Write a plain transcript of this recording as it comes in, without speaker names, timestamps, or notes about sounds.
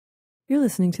You're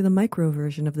listening to the micro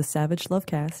version of the Savage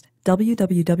Lovecast.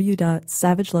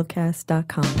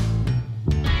 www.savagelovecast.com.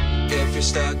 If you're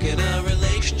stuck in a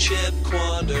relationship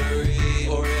quandary,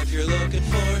 or if you're looking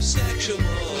for sexual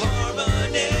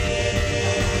harmony,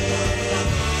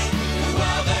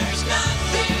 well, there's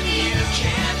nothing you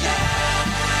can't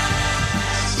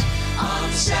ask on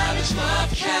the Savage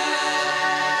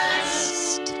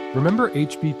Lovecast. Remember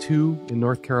HB2 in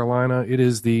North Carolina? It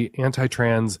is the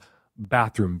anti-trans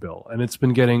bathroom bill, and it's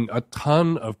been getting a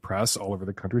ton of press all over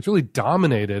the country. It's really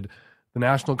dominated the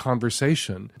national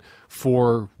conversation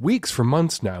for weeks, for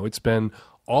months now. It's been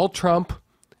all Trump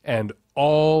and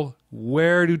all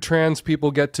where do trans people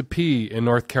get to pee in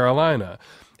North Carolina.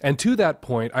 And to that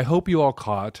point, I hope you all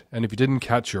caught, and if you didn't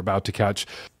catch, you're about to catch,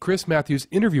 Chris Matthews'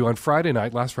 interview on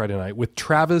last Friday night, with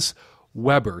Travis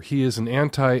Weber. He is an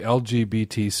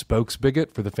anti-LGBT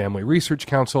spokesbigot for the Family Research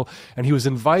Council, and he was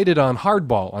invited on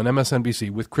Hardball on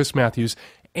MSNBC with Chris Matthews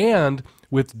and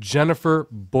with Jennifer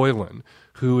Boylan,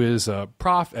 who is a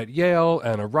prof at Yale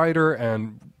and a writer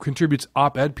and contributes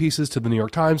op-ed pieces to the New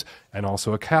York Times, and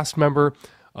also a cast member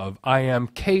of I Am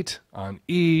Kate on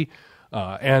E!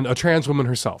 And a trans woman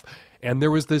herself. And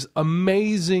there was this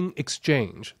amazing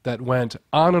exchange that went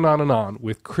on and on and on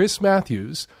with Chris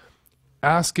Matthews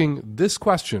asking this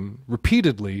question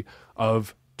repeatedly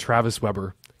of Travis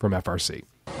Weber from FRC.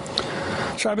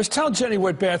 Travis, tell Jenny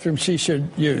what bathroom she should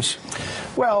use.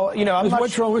 Well, you know,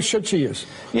 what's wrong with should she use?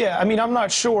 Yeah, I mean, I'm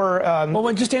not sure.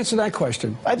 Well, just answer that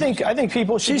question. I think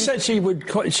people should. She said she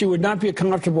would not be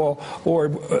comfortable or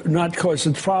not cause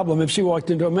a problem if she walked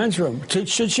into a men's room.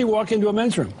 Should she walk into a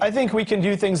men's room? I think we can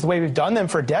do things the way we've done them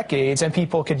for decades, and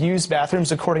people could use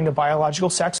bathrooms according to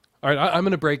biological sex. All right, I'm going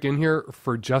to break in here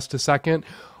for just a second.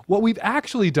 What we've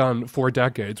actually done for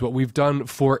decades, what we've done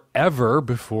forever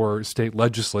before state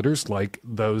legislators like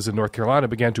those in North Carolina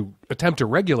began to attempt to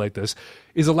regulate this,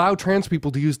 is allow trans people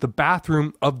to use the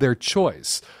bathroom of their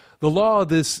choice. The law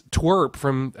this twerp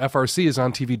from FRC is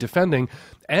on TV defending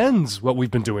ends what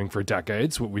we've been doing for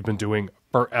decades, what we've been doing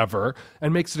forever,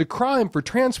 and makes it a crime for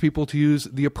trans people to use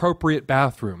the appropriate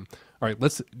bathroom. All right,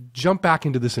 let's jump back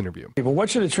into this interview. What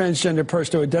should a transgender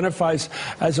person who identifies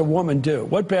as a woman do?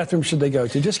 What bathroom should they go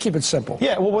to? Just keep it simple.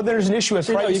 Yeah, well, there's an issue with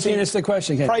privacy. No, you can't answer the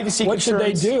question. Privacy what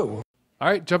concerns. Should they do? All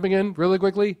right, jumping in really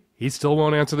quickly. He still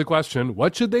won't answer the question.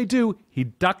 What should they do? He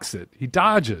ducks it. He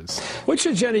dodges. What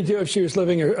should Jenny do if she was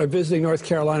living or visiting North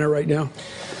Carolina right now?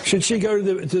 Should she go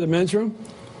to the men's room?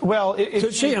 Well,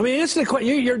 answer the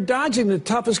question. You're dodging the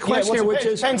toughest question here, which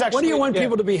is, what do you want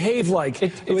people to behave like?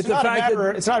 It's not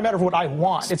a matter of what I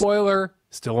want. Spoiler,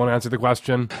 still won't answer the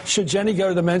question. Should Jenny go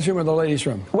to the men's room or the ladies'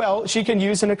 room? Well, she can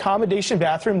use an accommodation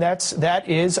bathroom. That's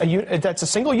a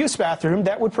single-use bathroom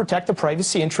that would protect the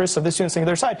privacy interests of the students on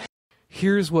the other side.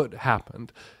 Here's what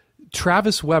happened.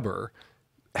 Travis Weber,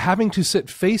 having to sit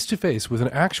face-to-face with an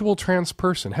actual trans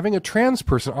person, having a trans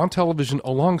person on television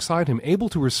alongside him, able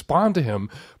to respond to him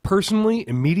personally,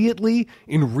 immediately,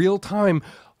 in real time,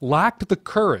 lacked the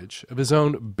courage of his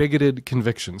own bigoted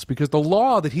convictions, because the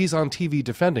law that he's on TV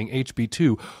defending,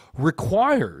 HB2,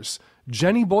 requires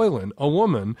Jenny Boylan, a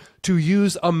woman, to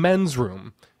use a men's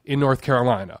room in North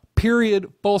Carolina.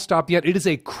 Period. Full stop. Yet it is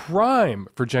a crime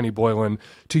for Jenny Boylan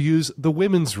to use the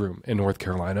women's room in North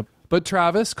Carolina. But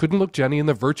Travis couldn't look Jenny in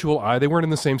the virtual eye. They weren't in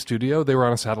the same studio. They were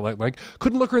on a satellite link.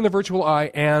 Couldn't look her in the virtual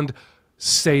eye and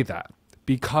say that,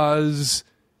 because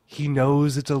he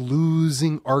knows it's a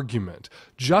losing argument.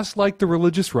 Just like the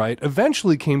religious right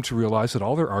eventually came to realize that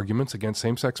all their arguments against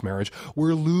same-sex marriage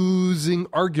were losing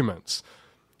arguments.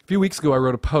 A few weeks ago, I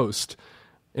wrote a post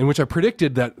in which I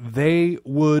predicted that they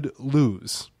would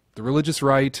lose. The religious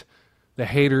right, the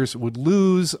haters, would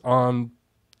lose on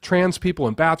trans people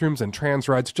in bathrooms and trans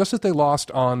rights, just as they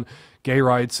lost on gay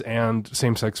rights and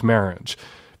same-sex marriage.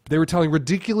 They were telling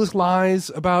ridiculous lies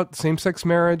about same-sex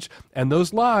marriage, and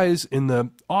those lies in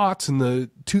the aughts, in the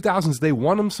 2000s, they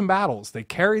won them some battles. They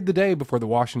carried the day before the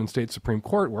Washington State Supreme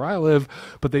Court, where I live,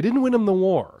 but they didn't win them the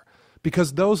war.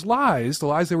 Because those lies, the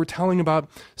lies they were telling about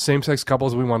same-sex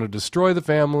couples, we want to destroy the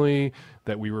family,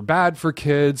 that we were bad for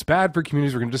kids, bad for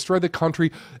communities, we're going to destroy the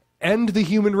country, end the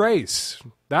human race.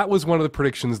 That was one of the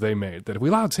predictions they made, that if we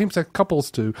allowed same-sex couples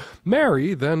to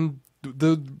marry, then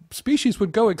the species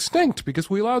would go extinct. Because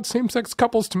if we allowed same-sex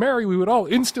couples to marry, we would all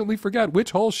instantly forget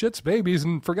which hole shits babies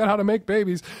and forget how to make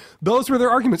babies. Those were their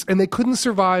arguments, and they couldn't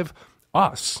survive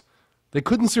us. They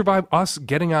couldn't survive us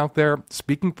getting out there,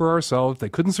 speaking for ourselves. They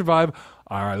couldn't survive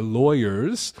our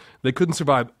lawyers. They couldn't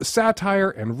survive satire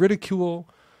and ridicule.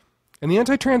 And the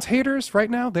anti-trans haters right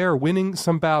now, they are winning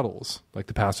some battles, like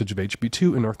the passage of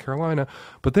HB2 in North Carolina,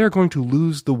 but they're going to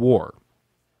lose the war.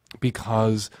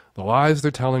 because the lies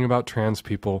they're telling about trans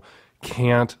people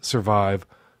can't survive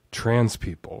trans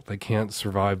people. They can't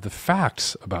survive the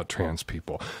facts about trans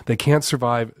people. They can't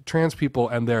survive trans people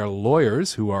and their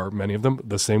lawyers, who are, many of them,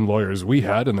 the same lawyers we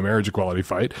had in the marriage equality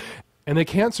fight. And they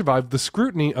can't survive the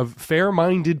scrutiny of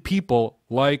fair-minded people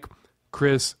like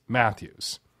Chris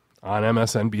Matthews on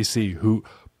MSNBC, who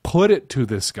put it to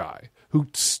this guy, who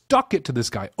stuck it to this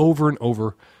guy over and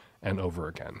over and over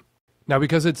again. Now,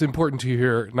 because it's important to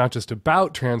hear not just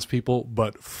about trans people,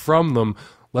 but from them,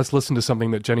 let's listen to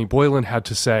something that Jenny Boylan had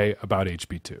to say about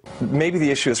HB2. Maybe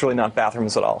the issue is really not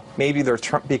bathrooms at all. Maybe they're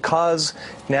because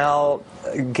now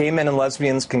gay men and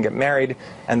lesbians can get married,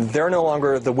 and they're no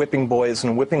longer the whipping boys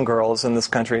and whipping girls in this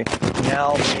country.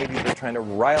 Now maybe they're trying to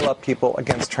rile up people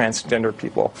against transgender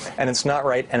people, and it's not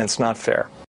right and it's not fair.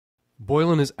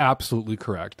 Boylan is absolutely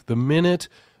correct. The minute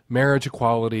marriage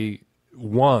equality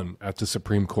won at the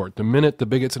Supreme Court, the minute the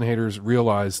bigots and haters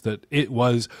realized that it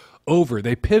was over,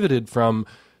 they pivoted from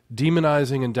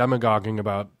demonizing and demagoguing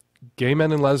about gay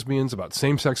men and lesbians, about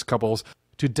same-sex couples,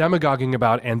 to demagoguing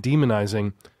about and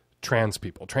demonizing trans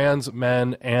people, trans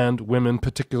men and women,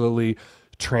 particularly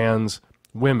trans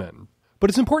women. But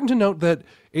it's important to note that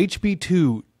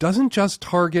HB2 doesn't just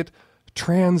target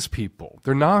trans people.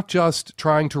 They're not just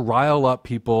trying to rile up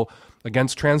people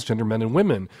against transgender men and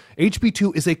women.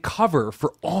 HB2 is a cover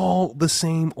for all the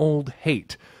same old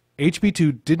hate.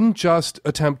 HB2 didn't just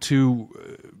attempt to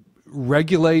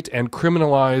regulate and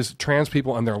criminalize trans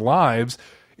people and their lives.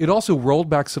 It also rolled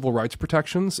back civil rights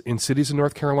protections in cities in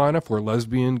North Carolina for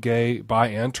lesbian, gay, bi,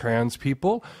 and trans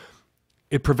people.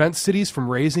 It prevents cities from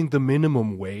raising the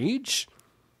minimum wage.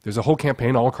 There's a whole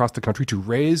campaign all across the country to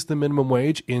raise the minimum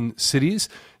wage in cities.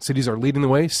 Cities are leading the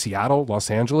way. Seattle, Los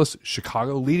Angeles,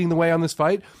 Chicago leading the way on this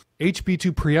fight.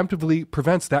 HB2 preemptively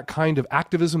prevents that kind of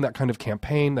activism, that kind of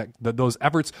campaign, those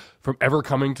efforts from ever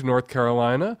coming to North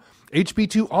Carolina.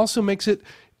 HB2 also makes it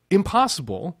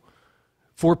impossible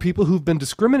for people who've been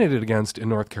discriminated against in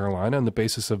North Carolina on the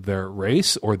basis of their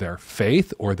race or their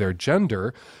faith or their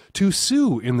gender to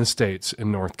sue in the states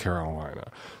in North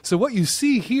Carolina. So what you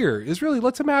see here is really,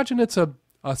 let's imagine it's a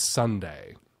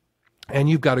Sunday, and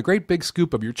you've got a great big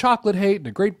scoop of your chocolate hate and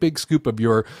a great big scoop of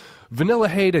your vanilla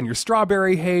hate and your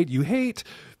strawberry hate. You hate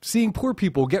seeing poor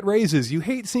people get raises. You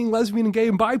hate seeing lesbian and gay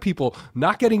and bi people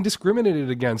not getting discriminated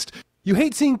against. You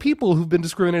hate seeing people who've been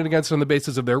discriminated against on the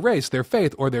basis of their race, their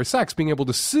faith, or their sex being able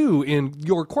to sue in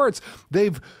your courts.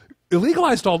 They've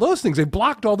illegalized all those things. They've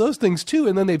blocked all those things too.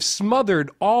 And then they've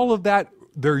smothered all of that,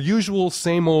 their usual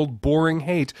same old boring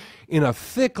hate, in a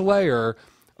thick layer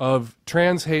of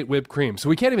trans hate whipped cream. So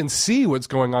we can't even see what's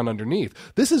going on underneath.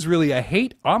 This is really a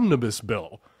hate omnibus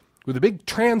bill with a big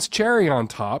trans cherry on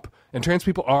top. And trans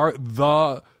people are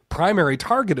the primary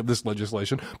target of this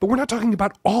legislation, but we're not talking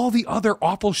about all the other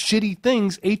awful, shitty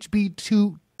things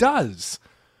HB2 does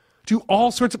to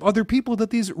all sorts of other people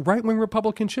that these right-wing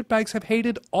Republican shitbags have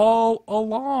hated all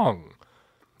along.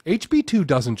 HB2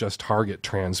 doesn't just target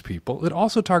trans people, it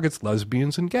also targets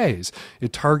lesbians and gays.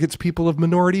 It targets people of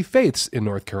minority faiths in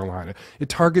North Carolina. It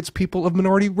targets people of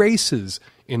minority races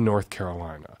in North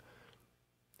Carolina.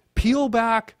 Peel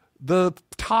back the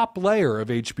top layer of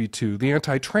HB2, the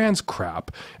anti-trans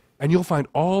crap, and you'll find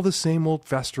all the same old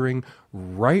festering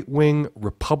right-wing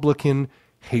Republican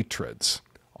hatreds.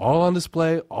 All on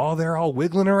display, all there, all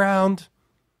wiggling around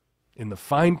in the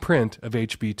fine print of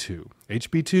HB2.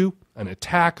 HB2, an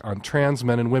attack on trans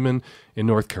men and women in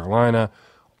North Carolina,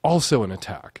 also an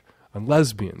attack on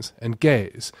lesbians and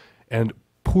gays and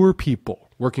poor people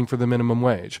working for the minimum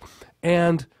wage,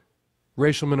 and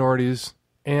racial minorities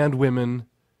and women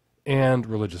and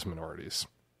religious minorities.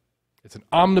 It's an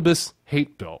omnibus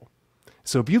hate bill.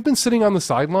 So if you've been sitting on the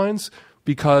sidelines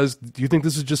because you think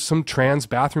this is just some trans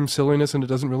bathroom silliness and it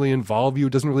doesn't really involve you,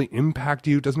 it doesn't really impact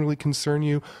you, it doesn't really concern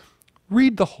you,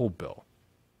 read the whole bill.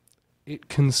 It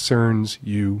concerns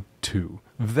you too.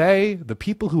 They, the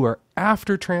people who are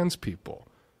after trans people,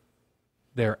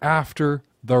 they're after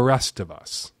the rest of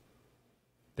us.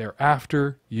 They're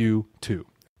after you too.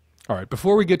 All right,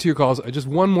 before we get to your calls, just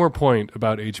one more point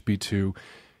about HB2.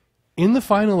 In the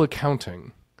final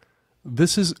accounting,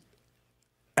 this is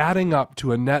adding up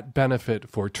to a net benefit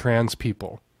for trans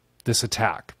people, this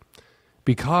attack,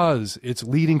 because it's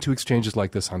leading to exchanges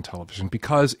like this on television,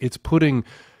 because it's putting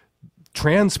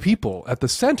trans people at the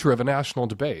center of a national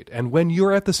debate. And when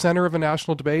you're at the center of a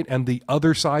national debate and the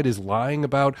other side is lying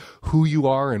about who you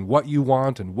are and what you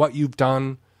want and what you've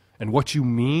done and what you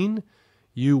mean,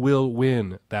 you will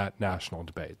win that national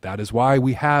debate. That is why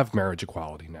we have marriage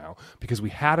equality now, because we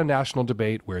had a national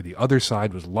debate where the other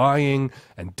side was lying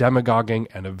and demagoguing,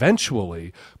 and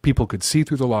eventually people could see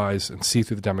through the lies and see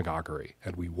through the demagoguery,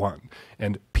 and we won.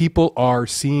 And people are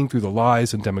seeing through the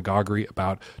lies and demagoguery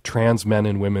about trans men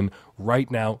and women right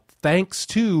now, thanks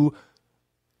to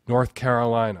North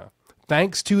Carolina,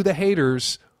 thanks to the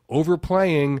haters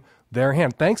overplaying their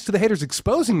hand, thanks to the haters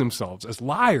exposing themselves as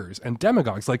liars and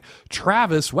demagogues like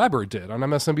Travis Weber did on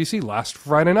MSNBC last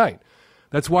Friday night.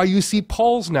 That's why you see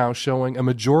polls now showing a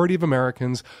majority of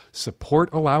Americans support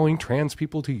allowing trans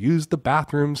people to use the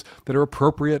bathrooms that are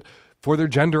appropriate for their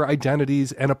gender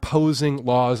identities and opposing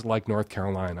laws like North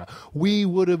Carolina. We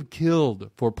would have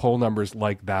killed for poll numbers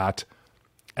like that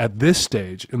at this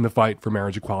stage in the fight for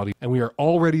marriage equality, and we are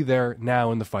already there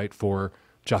now in the fight for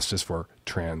justice for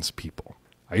trans people.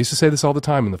 I used to say this all the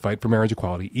time in the fight for marriage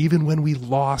equality, even when we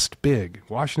lost big.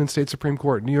 Washington State Supreme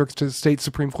Court, New York State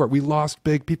Supreme Court, we lost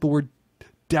big. People were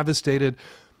devastated.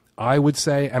 I would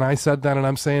say, and I said that and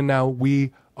I'm saying now,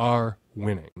 we are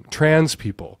winning. Trans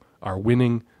people are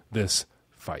winning this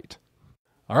fight.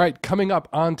 All right, coming up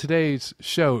on today's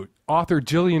show, author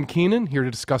Jillian Keenan here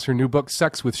to discuss her new book,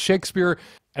 Sex with Shakespeare,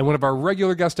 and one of our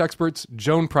regular guest experts,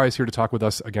 Joan Price, here to talk with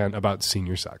us again about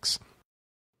senior sex.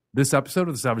 This episode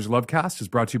of the Savage Lovecast is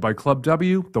brought to you by Club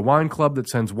W, the wine club that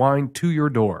sends wine to your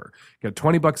door. Get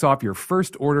 $20 off your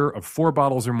first order of 4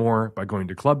 bottles or more by going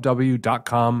to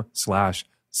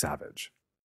clubw.com/savage.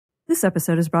 This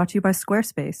episode is brought to you by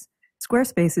Squarespace.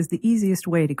 Squarespace is the easiest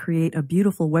way to create a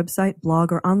beautiful website,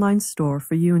 blog, or online store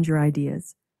for you and your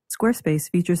ideas. Squarespace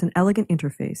features an elegant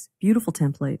interface, beautiful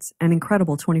templates, and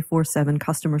incredible 24/7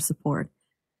 customer support.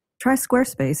 Try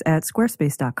Squarespace at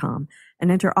squarespace.com and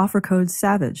enter offer code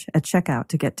SAVAGE at checkout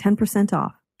to get 10%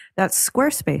 off. That's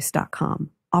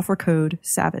squarespace.com, offer code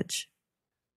SAVAGE.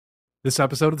 This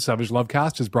episode of the Savage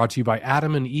Lovecast is brought to you by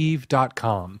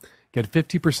adamandeve.com. Get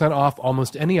 50% off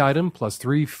almost any item, plus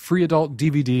 3 free adult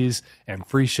DVDs and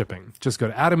free shipping. Just go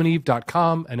to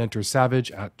adamandeve.com and enter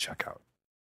SAVAGE at checkout.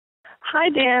 Hi,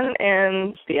 Dan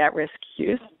and the at-risk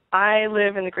youth. I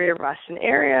live in the greater Boston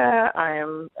area. I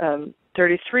am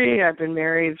 33. I've been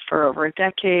married for over a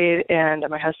decade, and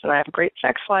my husband and I have a great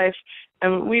sex life.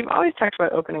 And we've always talked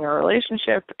about opening our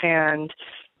relationship, and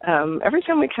every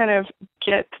time we kind of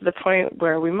get to the point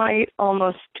where we might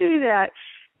almost do that,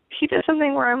 he does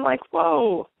something where I'm like,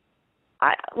 whoa.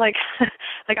 I'm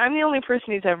the only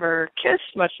person he's ever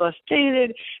kissed, much less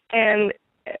dated, and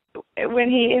when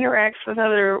he interacts with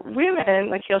other women,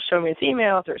 like he'll show me his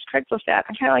emails or his Craigslist ad,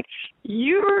 I'm kind of like,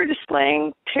 you're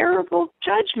displaying terrible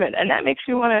judgment. And that makes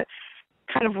me want to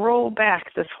kind of roll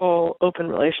back this whole open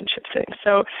relationship thing.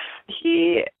 So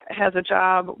he has a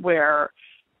job where,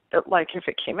 like, if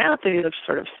it came out that he lives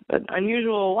sort of an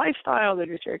unusual lifestyle, that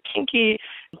he's very kinky,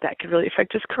 that could really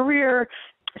affect his career.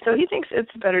 So he thinks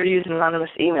it's better to use an anonymous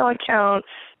email account,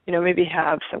 you know, maybe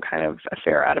have some kind of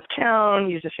affair out of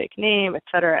town, use a fake name, et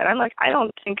cetera. And I'm like, I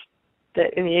don't think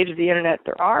that in the age of the internet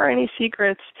there are any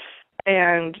secrets,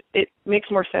 and it makes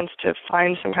more sense to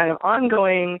find some kind of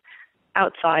ongoing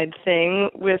outside thing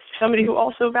with somebody who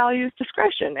also values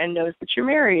discretion and knows that you're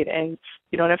married and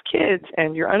you don't have kids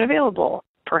and you're unavailable.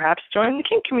 Perhaps join the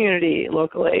kink community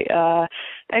locally. And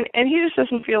he just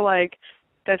doesn't feel like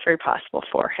that's very possible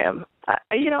for him. I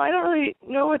don't really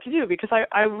know what to do, because I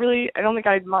don't think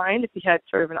I'd mind if he had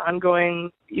sort of an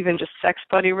ongoing, even just sex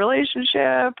buddy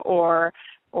relationship or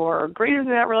greater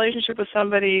than that relationship with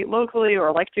somebody locally,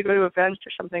 or like to go to events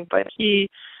or something. But he's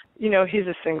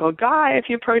a single guy if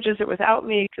he approaches it without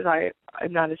me, because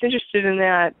I'm not as interested in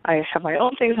that. I have my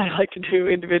own things I like to do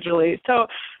individually. So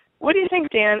what do you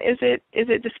think, Dan? Is it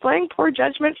displaying poor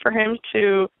judgment for him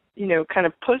to, kind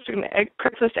of post an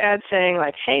Craigslist ad saying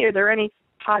like, hey, are there any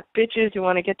hot bitches who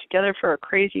want to get together for a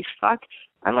crazy fuck?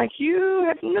 I'm like, you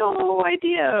have no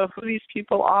idea who these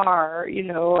people are,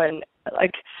 and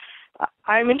like,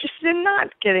 I'm interested in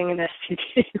not getting an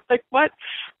STD. Like, what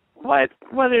are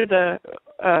the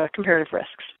comparative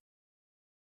risks?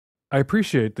 I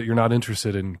appreciate that you're not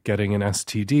interested in getting an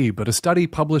STD, but a study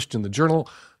published in the Journal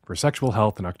for Sexual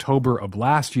Health in October of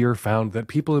last year found that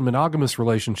people in monogamous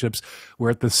relationships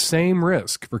were at the same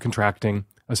risk for contracting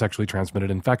a sexually transmitted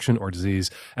infection or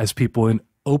disease as people in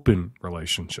open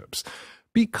relationships,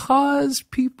 because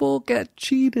people get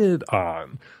cheated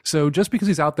on. So just because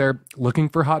he's out there looking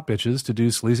for hot bitches to do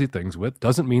sleazy things with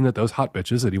doesn't mean that those hot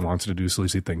bitches that he wants to do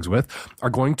sleazy things with are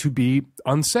going to be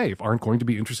unsafe, aren't going to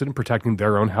be interested in protecting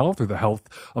their own health or the health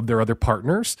of their other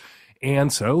partners.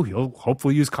 And so he'll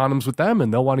hopefully use condoms with them,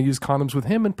 and they'll want to use condoms with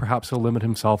him, and perhaps he'll limit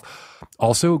himself.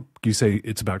 Also, you say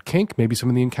it's about kink. Maybe some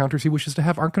of the encounters he wishes to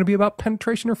have aren't going to be about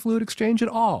penetration or fluid exchange at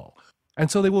all. And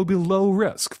so they will be low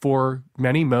risk for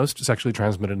most sexually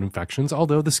transmitted infections,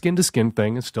 although the skin-to-skin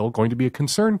thing is still going to be a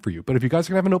concern for you. But if you guys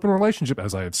are going to have an open relationship,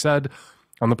 as I have said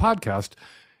on the podcast,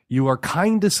 you are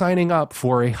kind of signing up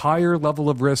for a higher level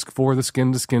of risk for the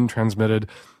skin-to-skin transmitted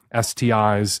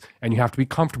STIs, and you have to be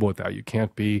comfortable with that. You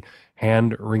can't be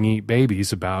hand-wringy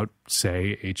babies about,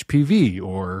 say, HPV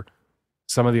or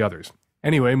some of the others.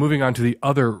 Anyway, moving on to the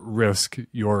other risk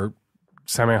your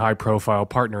semi-high profile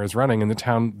partner is running in the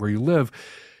town where you live.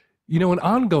 An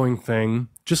ongoing thing,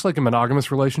 just like a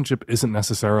monogamous relationship, isn't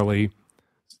necessarily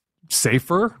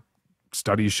safer,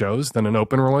 study shows, than an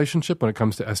open relationship when it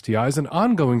comes to STIs. An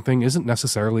ongoing thing isn't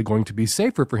necessarily going to be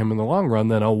safer for him in the long run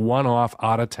than a one-off,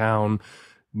 out-of-town,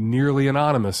 nearly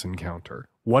anonymous encounter.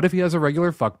 What if he has a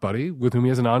regular fuck buddy with whom he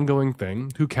has an ongoing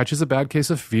thing, who catches a bad case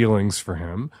of feelings for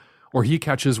him, or he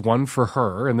catches one for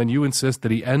her, and then you insist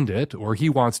that he end it, or he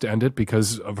wants to end it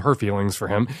because of her feelings for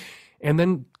him, and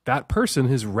then that person,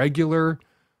 his regular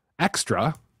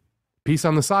extra piece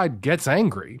on the side, gets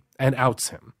angry and outs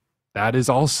him. That is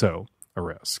also a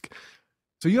risk.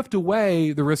 So you have to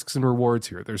weigh the risks and rewards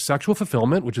here. There's sexual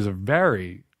fulfillment, which is a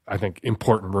very, I think,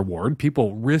 important reward.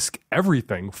 People risk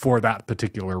everything for that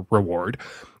particular reward.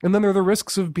 And then there are the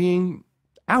risks of being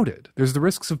outed. There's the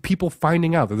risks of people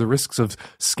finding out. There are the risks of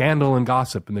scandal and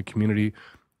gossip in the community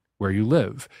where you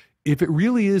live. If it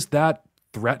really is that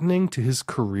threatening to his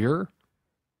career,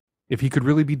 if he could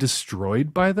really be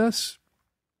destroyed by this,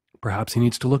 perhaps he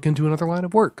needs to look into another line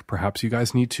of work. Perhaps you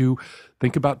guys need to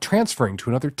think about transferring to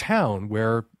another town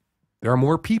where there are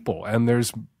more people and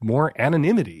there's more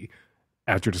anonymity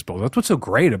at your disposal. That's what's so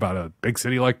great about a big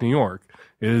city like New York,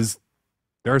 is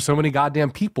there are so many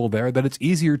goddamn people there that it's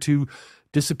easier to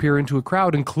disappear into a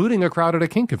crowd, including a crowd at a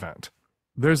kink event.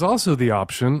 There's also the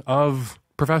option of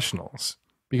professionals,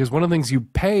 because one of the things you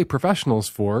pay professionals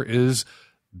for is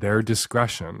their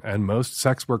discretion. And most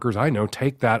sex workers I know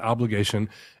take that obligation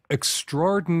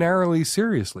extraordinarily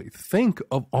seriously. Think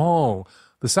of all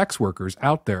the sex workers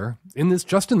out there in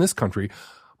this country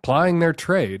plying their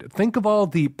trade. Think of all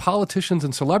the politicians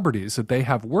and celebrities that they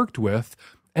have worked with,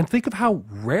 and think of how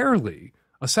rarely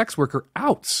a sex worker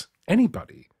outs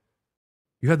anybody.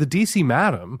 You had the DC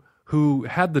Madam, who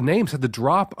had the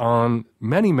drop on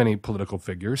many, many political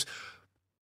figures,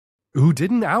 who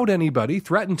didn't out anybody,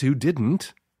 threatened to,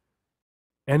 didn't,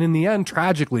 and in the end,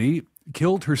 tragically,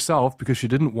 killed herself because she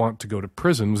didn't want to go to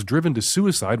prison, was driven to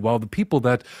suicide, while the people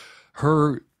that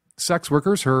her sex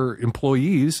workers, her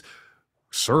employees,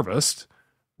 serviced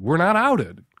were not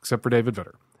outed, except for David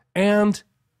Vitter. And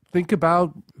think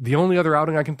about the only other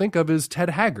outing I can think of is Ted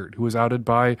Haggard, who was outed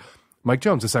by Mike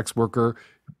Jones, a sex worker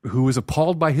who was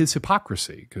appalled by his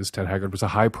hypocrisy, because Ted Haggard was a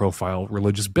high-profile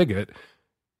religious bigot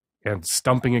and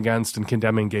stumping against and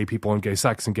condemning gay people and gay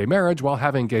sex and gay marriage while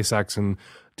having gay sex and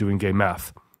doing gay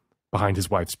meth behind his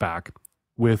wife's back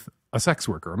with a sex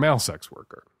worker, a male sex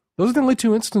worker. Those are the only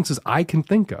two instances I can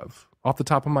think of off the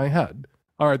top of my head.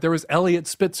 All right, there was Elliot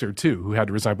Spitzer, too, who had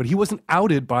to resign, but he wasn't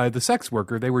outed by the sex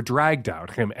worker. They were dragged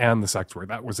out, him and the sex worker.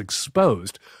 That was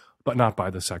exposed, but not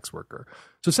by the sex worker.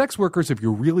 So sex workers, if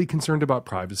you're really concerned about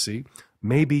privacy,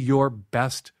 may be your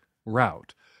best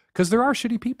route, because there are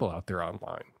shitty people out there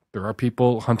online. There are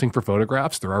people hunting for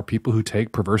photographs. There are people who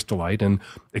take perverse delight in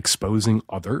exposing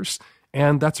others,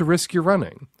 and that's a risk you're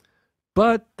running.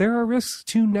 But there are risks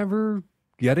to never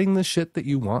getting the shit that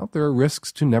you want. There are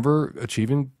risks to never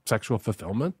achieving sexual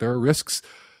fulfillment. There are risks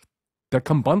that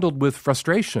come bundled with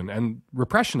frustration and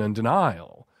repression and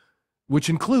denial, which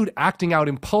include acting out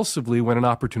impulsively when an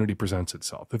opportunity presents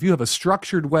itself. If you have a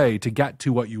structured way to get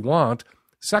to what you want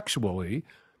sexually,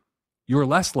 you're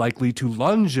less likely to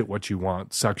lunge at what you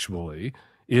want sexually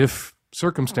if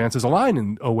circumstances align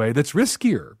in a way that's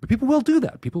riskier. But people will do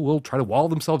that. People will try to wall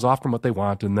themselves off from what they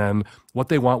want, and then what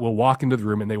they want will walk into the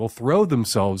room and they will throw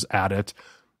themselves at it,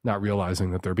 not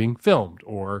realizing that they're being filmed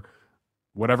or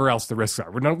whatever else the risks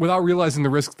are. Without realizing the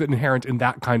risks that inherent in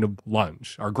that kind of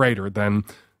lunge are greater than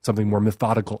something more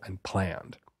methodical and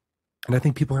planned. And I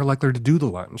think people are likely to do the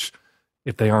lunge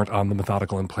if they aren't on the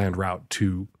methodical and planned route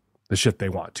to the shit they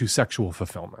want, to sexual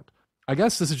fulfillment. I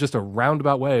guess this is just a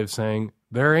roundabout way of saying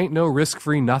there ain't no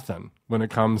risk-free nothing when it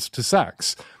comes to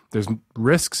sex. There's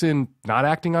risks in not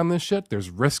acting on this shit. There's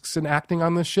risks in acting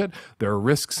on this shit. There are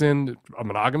risks in a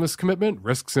monogamous commitment,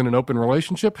 risks in an open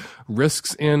relationship,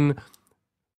 risks in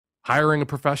hiring a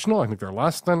professional. I think there are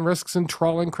less than risks in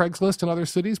trawling Craigslist in other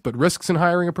cities, but risks in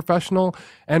hiring a professional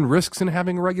and risks in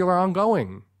having a regular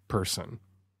ongoing person.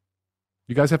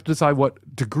 You guys have to decide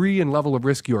what degree and level of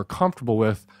risk you are comfortable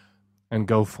with and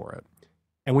go for it.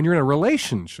 And when you're in a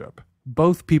relationship,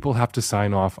 both people have to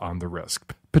sign off on the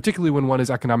risk, particularly when one is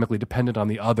economically dependent on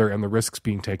the other and the risks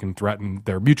being taken threaten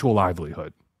their mutual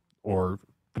livelihood or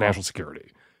financial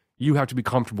security. You have to be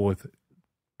comfortable with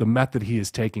the method he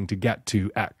is taking to get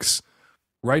to X.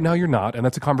 Right now you're not, and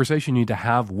that's a conversation you need to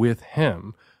have with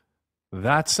him.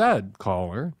 That said,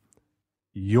 caller,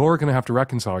 you're going to have to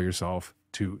reconcile yourself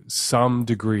to some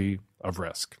degree of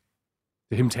risk,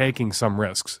 to him taking some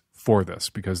risks for this,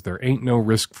 because there ain't no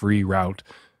risk-free route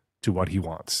to what he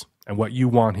wants and what you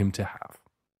want him to have.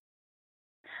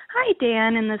 Hi,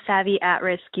 Dan and the Savvy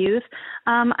At-Risk Youth.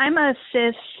 I'm a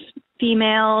cis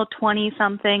female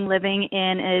 20-something living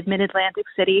in mid-Atlantic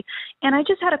City, and I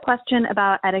just had a question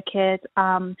about etiquette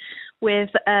with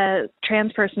a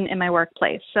trans person in my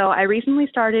workplace. So I recently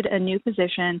started a new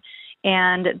position,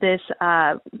 and this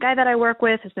guy that I work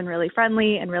with has been really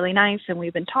friendly and really nice, and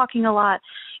we've been talking a lot,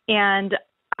 and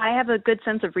I have a good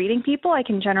sense of reading people. I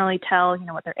can generally tell,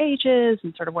 what their age is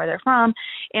and sort of where they're from.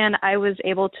 And I was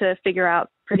able to figure out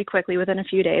pretty quickly within a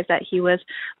few days that he was,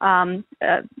 a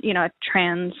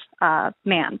trans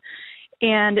man.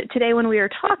 And today when we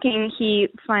were talking, he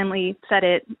finally said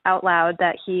it out loud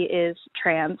that he is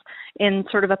trans in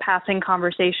sort of a passing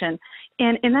conversation.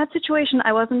 And in that situation,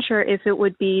 I wasn't sure if it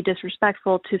would be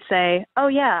disrespectful to say, oh,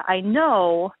 yeah, I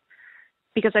know,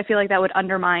 because I feel like that would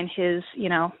undermine his,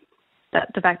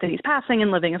 the fact that he's passing and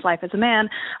living his life as a man,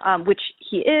 which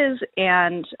he is,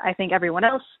 and I think everyone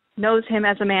else knows him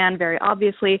as a man very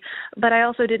obviously, but I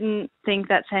also didn't think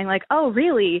that saying like, oh,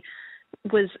 really,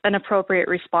 was an appropriate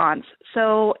response.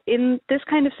 So in this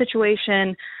kind of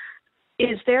situation,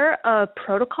 is there a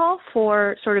protocol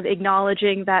for sort of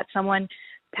acknowledging that someone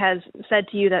has said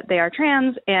to you that they are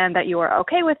trans and that you are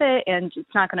okay with it and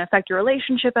it's not going to affect your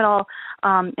relationship at all?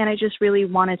 And I just really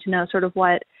wanted to know sort of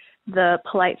what the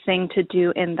polite thing to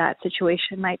do in that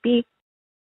situation might be.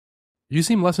 You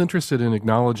seem less interested in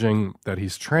acknowledging that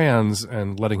he's trans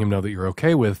and letting him know that you're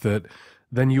okay with it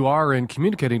than you are in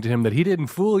communicating to him that he didn't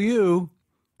fool you.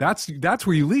 That's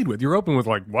where you lead with. You're open with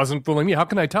like, wasn't fooling me. How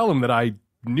can I tell him that I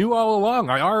knew all along?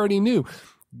 I already knew.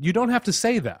 You don't have to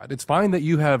say that. It's fine that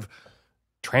you have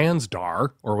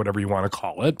transdar or whatever you want to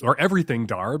call it, or everything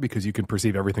dar, because you can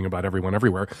perceive everything about everyone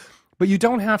everywhere. But you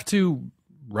don't have to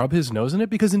rub his nose in it,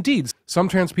 because indeed, some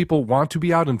trans people want to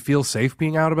be out and feel safe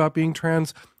being out about being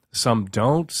trans. Some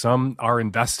don't. Some are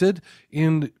invested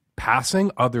in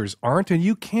passing. Others aren't. And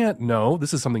you can't know,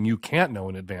 this is something you can't know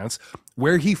in advance,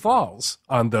 where he falls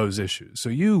on those issues. So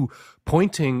you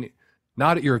pointing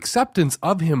not at your acceptance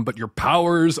of him, but your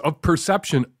powers of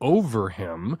perception over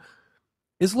him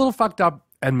is a little fucked up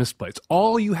and misplaced.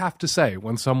 All you have to say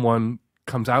when someone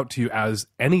comes out to you as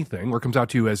anything or comes out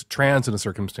to you as trans in a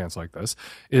circumstance like this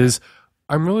is,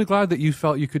 I'm really glad that you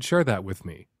felt you could share that with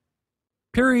me.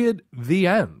 Period. The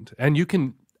end. And you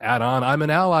can add on, I'm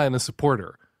an ally and a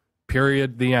supporter.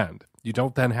 Period. The end. You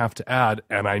don't then have to add,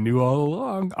 and I knew all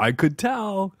along, I could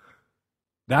tell.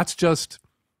 That's just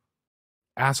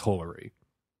assholery.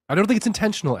 I don't think it's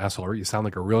intentional assholery. You sound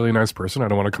like a really nice person. I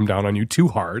don't want to come down on you too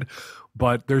hard.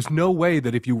 But there's no way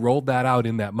that if you rolled that out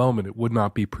in that moment, it would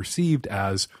not be perceived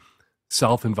as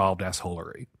self-involved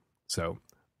assholery. So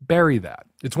bury that.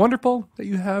 It's wonderful that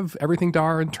you have everything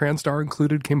dar and transdar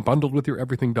included, came bundled with your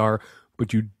everything dar,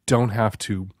 but you don't have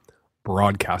to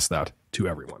broadcast that to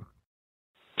everyone.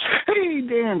 Hey,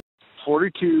 Dan.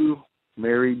 42,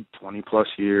 married 20 plus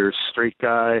years, straight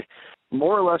guy,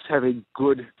 more or less have a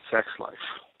good sex life.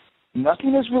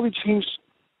 Nothing has really changed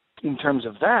in terms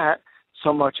of that,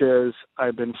 so much as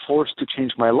I've been forced to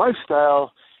change my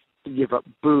lifestyle to give up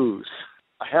booze.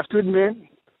 I have to admit,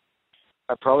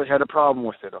 I probably had a problem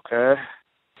with it, okay?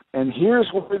 And here's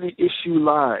where the issue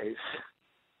lies.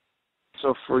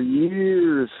 So for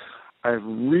years, I've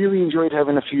really enjoyed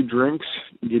having a few drinks,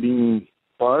 getting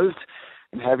buzzed,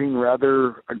 and having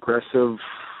rather aggressive,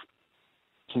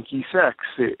 kinky sex.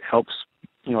 It helps,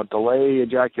 delay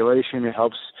ejaculation. It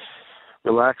helps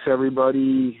relax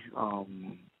everybody,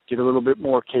 get a little bit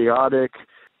more chaotic.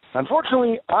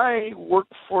 Unfortunately, I work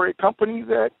for a company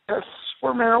that tests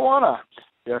for marijuana.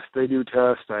 Yes, they do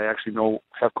test. I actually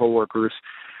have coworkers.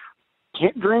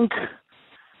 Can't drink,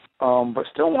 but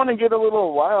still want to get a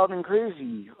little wild and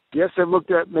crazy. Yes, I've looked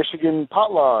at Michigan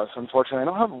pot laws. Unfortunately, I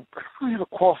don't really have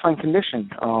a qualifying condition.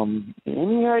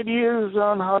 Any ideas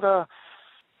on how to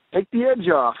take the edge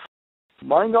off?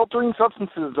 Mind-altering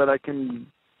substances that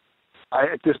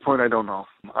at this point, I don't know.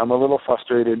 I'm a little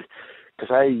frustrated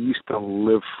because I used to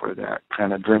live for that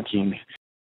kind of drinking.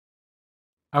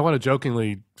 I want to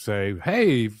jokingly say,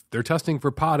 hey, they're testing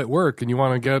for pot at work and you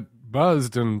want to get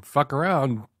buzzed and fuck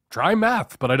around, try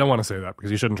meth. But I don't want to say that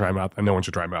because you shouldn't try meth and no one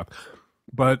should try meth.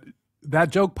 But that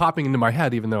joke popping into my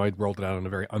head, even though I rolled it out in a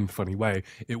very unfunny way,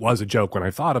 it was a joke when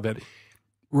I thought of it,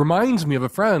 reminds me of a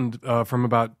friend from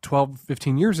about 12,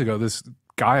 15 years ago, this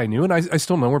guy I knew, and I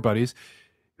still know we're buddies,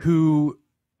 who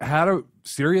had a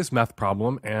serious meth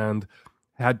problem and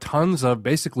had tons of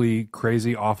basically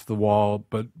crazy off-the-wall,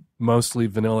 but mostly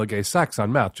vanilla gay sex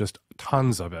on meth, just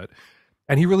tons of it.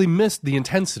 And he really missed the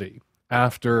intensity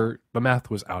after the meth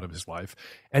was out of his life.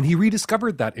 And he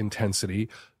rediscovered that intensity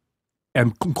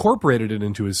and incorporated it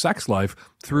into his sex life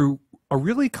through a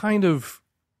really kind of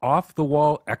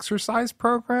off-the-wall exercise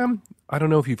program. I don't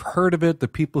know if you've heard of it. The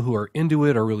people who are into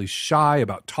it are really shy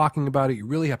about talking about it. You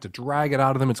really have to drag it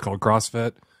out of them. It's called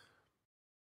CrossFit.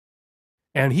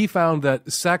 And he found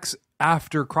that sex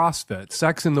after CrossFit,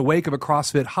 sex in the wake of a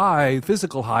CrossFit high,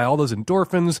 physical high, all those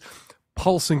endorphins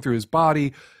pulsing through his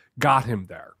body, got him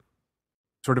there.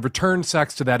 Sort of returned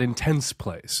sex to that intense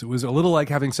place. It was a little like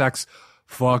having sex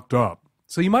fucked up.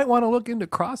 So you might want to look into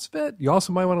CrossFit. You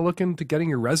also might want to look into getting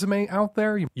your resume out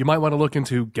there. You might want to look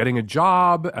into getting a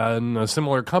job in a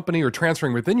similar company or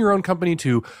transferring within your own company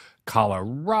to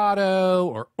Colorado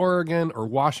or Oregon or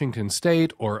Washington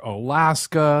State or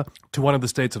Alaska, to one of the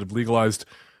states that have legalized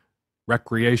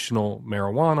recreational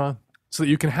marijuana, so that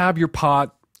you can have your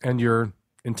pot and your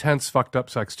intense fucked up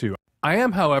sex too. I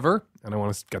am, however, and I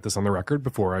want to get this on the record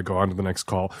before I go on to the next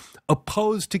call,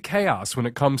 opposed to chaos when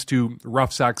it comes to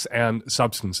rough sex and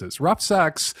substances. Rough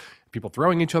sex, people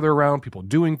throwing each other around, people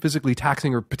doing physically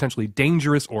taxing or potentially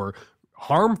dangerous or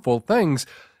harmful things,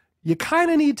 you kind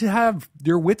of need to have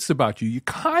your wits about you. You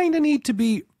kind of need to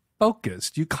be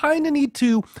focused. You kind of need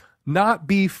to not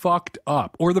be fucked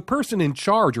up. Or the person in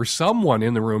charge or someone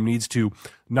in the room needs to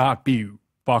not be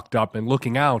fucked up and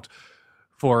looking out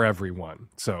for everyone.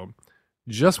 So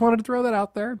just wanted to throw that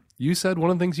out there. You said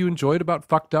one of the things you enjoyed about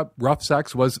fucked up rough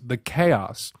sex was the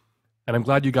chaos. And I'm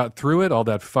glad you got through it, all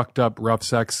that fucked up rough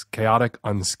sex, chaotic,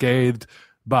 unscathed.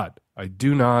 But I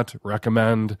do not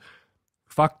recommend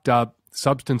fucked up,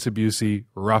 substance abusey,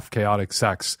 rough, chaotic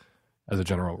sex as a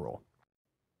general rule.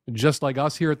 Just like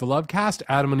us here at the Lovecast,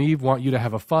 Adam and Eve want you to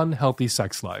have a fun, healthy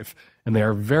sex life, and they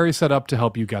are very set up to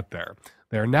help you get there.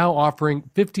 They are now offering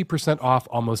 50% off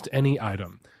almost any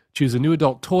item. Choose a new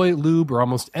adult toy, lube, or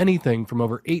almost anything from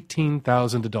over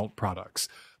 18,000 adult products.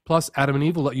 Plus, Adam and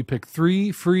Eve will let you pick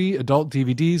 3 free adult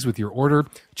DVDs with your order.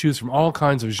 Choose from all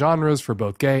kinds of genres for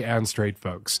both gay and straight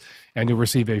folks. And you'll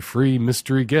receive a free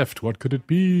mystery gift. What could it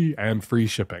be? And free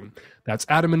shipping. That's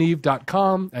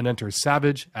adamandeve.com and enter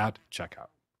Savage at checkout.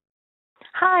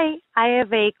 Hi, I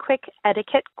have a quick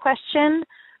etiquette question.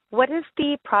 What is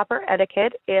the proper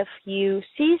etiquette if you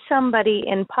see somebody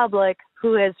in public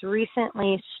who has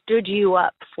recently stood you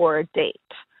up for a date?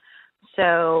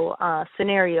 So,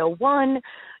 scenario 1,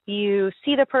 you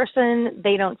see the person,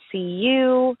 they don't see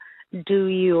you. Do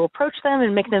you approach them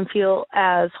and make them feel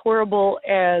as horrible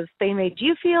as they made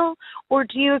you feel? Or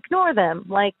do you ignore them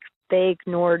like they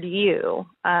ignored you?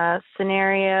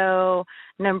 Scenario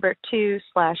number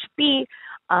 2/B,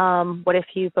 what if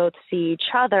you both see each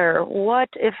other? What,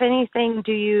 if anything,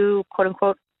 do you, quote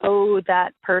unquote, owe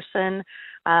that person?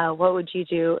 What would you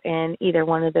do in either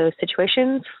one of those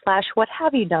situations? / what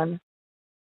have you done?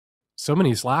 So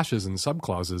many slashes and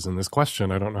subclauses in this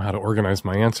question, I don't know how to organize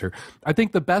my answer. I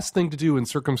think the best thing to do in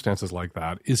circumstances like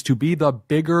that is to be the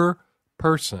bigger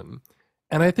person.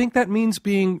 And I think that means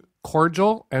being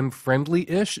cordial and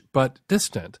friendly-ish, but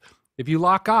distant. If you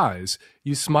lock eyes,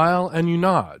 you smile and you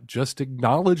nod. Just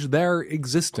acknowledge their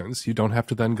existence. You don't have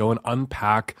to then go and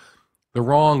unpack the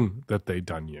wrong that they've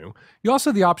done you. You also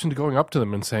have the option of going up to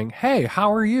them and saying, hey,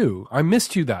 how are you? I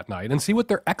missed you that night, and see what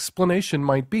their explanation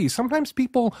might be. Sometimes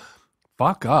people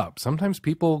fuck up. Sometimes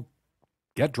people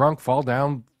get drunk, fall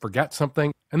down, forget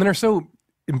something, and then are so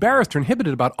embarrassed or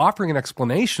inhibited about offering an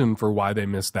explanation for why they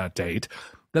missed that date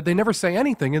that they never say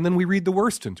anything, and then we read the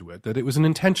worst into it, that it was an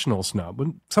intentional snub.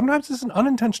 And sometimes it's an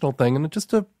unintentional thing, and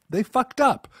they fucked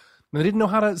up. And they didn't know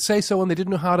how to say so, and they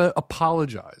didn't know how to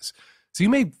apologize. So you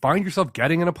may find yourself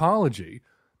getting an apology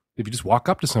if you just walk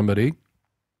up to somebody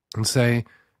and say,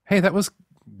 hey, that was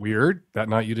weird. That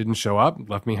night you didn't show up,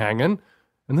 left me hanging,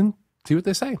 and then see what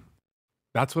they say.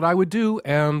 That's what I would do,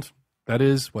 and that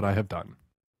is what I have done.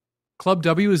 Club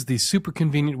W is the super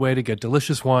convenient way to get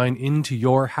delicious wine into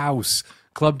your house.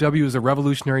 Club W is a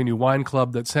revolutionary new wine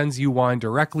club that sends you wine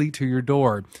directly to your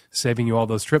door, saving you all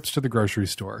those trips to the grocery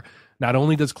store. Not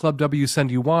only does Club W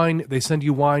send you wine, they send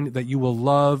you wine that you will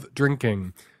love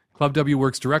drinking. Club W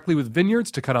works directly with vineyards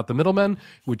to cut out the middlemen,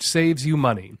 which saves you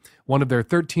money. One of their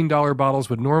 $13 bottles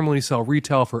would normally sell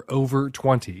retail for over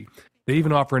 $20. They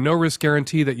even offer a no-risk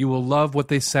guarantee that you will love what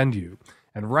they send you.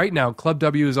 And right now, Club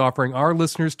W is offering our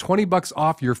listeners $20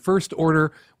 off your first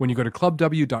order when you go to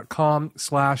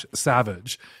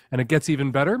clubw.com/savage. And it gets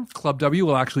even better. Club W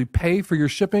will actually pay for your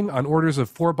shipping on orders of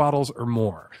 4 bottles or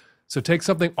more. So take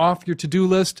something off your to-do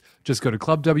list. Just go to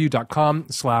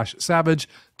clubw.com/savage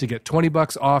to get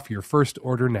 $20 off your first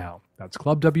order now. That's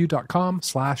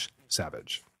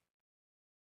clubw.com/savage.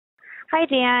 Hi,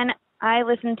 Dan. I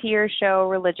listen to your show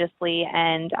religiously,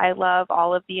 and I love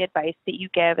all of the advice that you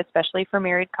give, especially for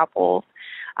married couples.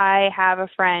 I have a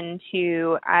friend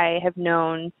who I have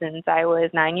known since I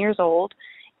was 9 years old,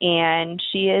 and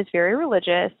she is very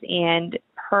religious, and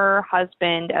her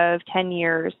husband of 10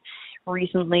 years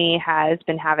recently has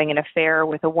been having an affair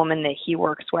with a woman that he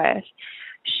works with.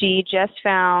 She just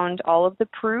found all of the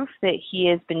proof that he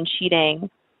has been cheating.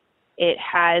 It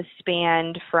has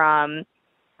spanned from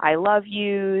I love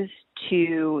yous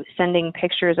to sending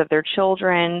pictures of their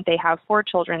children. They have 4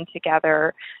 children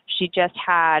together. She just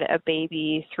had a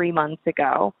baby 3 months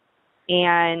ago.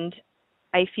 And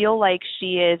I feel like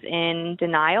she is in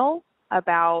denial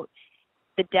about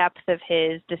the depth of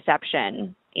his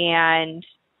deception and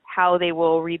how they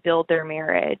will rebuild their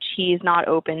marriage. He's not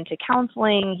open to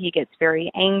counseling. He gets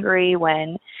very angry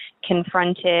when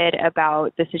confronted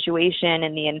about the situation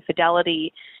and the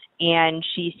infidelity. And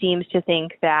she seems to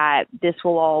think that this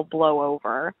will all blow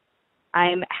over.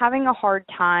 I'm having a hard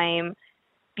time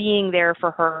being there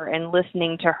for her and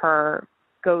listening to her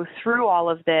go through all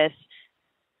of this,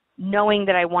 knowing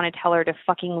that I want to tell her to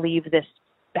fucking leave this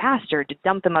bastard, to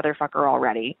dump the motherfucker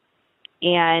already.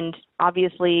 And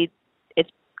obviously,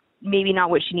 it's maybe not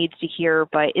what she needs to hear,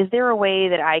 but is there a way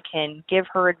that I can give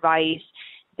her advice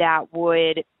that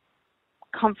would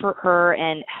comfort her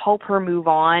and help her move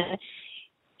on?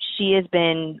 She has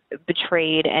been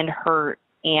betrayed and hurt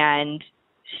and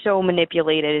so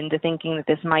manipulated into thinking that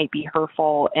this might be her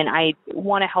fault. And I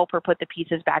want to help her put the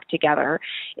pieces back together.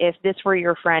 If this were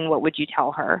your friend, what would you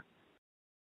tell her?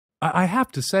 I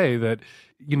have to say that,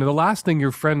 the last thing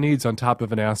your friend needs on top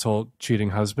of an asshole cheating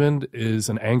husband is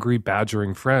an angry,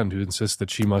 badgering friend who insists that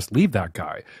she must leave that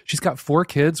guy. She's got 4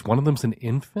 kids. One of them's an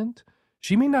infant.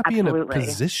 She may not be in a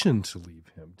position to leave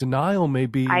him. Denial may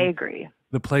be... I agree.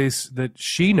 The place that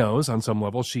she knows on some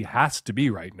level she has to be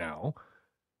right now.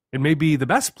 It may be the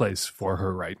best place for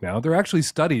her right now. There are actually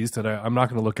studies that I'm not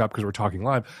going to look up because we're talking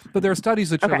live, but there are studies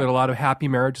that show that a lot of happy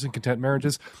marriages and content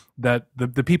marriages, that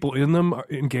the people in them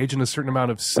engage in a certain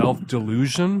amount of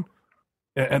self-delusion,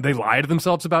 and they lie to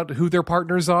themselves about who their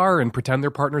partners are and pretend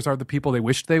their partners are the people they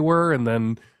wished they were, and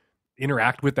then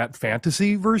interact with that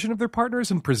fantasy version of their partners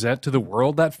and present to the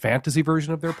world that fantasy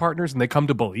version of their partners, and they come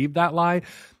to believe that lie.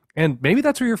 And maybe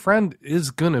that's where your friend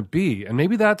is going to be. And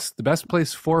maybe that's the best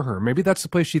place for her. Maybe that's the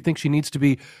place she thinks she needs to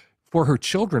be for her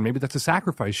children. Maybe that's a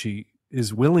sacrifice she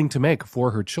is willing to make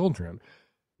for her children.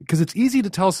 Because it's easy to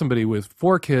tell somebody with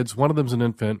 4 kids, one of them's an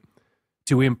infant,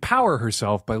 to empower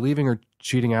herself by leaving her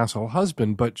cheating asshole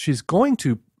husband. But she's going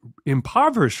to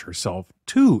impoverish herself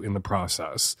too in the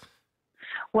process.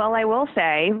 Well, I will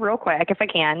say real quick, if I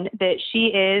can, that she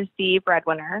is the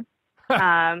breadwinner.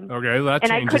 Okay, that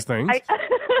changes things.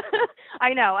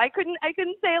 I know. I couldn't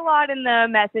say a lot in the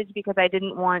message because I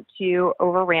didn't want to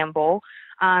over ramble.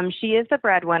 She is the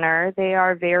breadwinner. They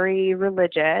are very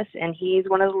religious, and he's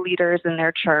one of the leaders in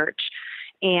their church.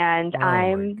 And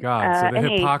my God. So the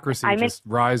hypocrisy just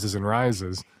rises and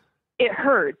rises. It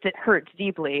hurts. It hurts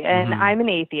deeply. And I'm an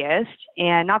atheist,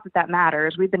 and not that that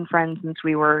matters. We've been friends since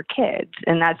we were kids,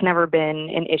 and that's never been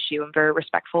an issue. I'm very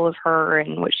respectful of her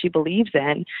and what she believes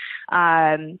in.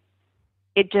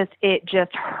 It just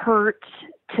hurts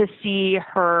to see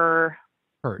her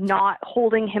not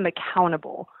holding him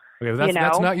accountable. Okay,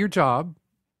 that's not your job.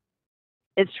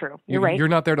 It's true. You're right. You're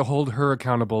not there to hold her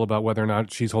accountable about whether or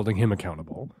not she's holding him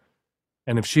accountable.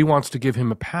 And if she wants to give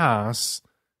him a pass,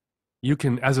 you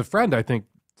can, as a friend, I think,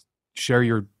 share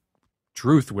your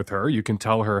truth with her. You can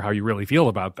tell her how you really feel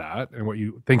about that and what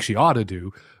you think she ought to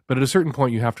do. But at a certain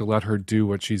point, you have to let her do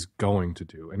what she's going to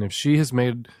do. And if she has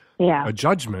made a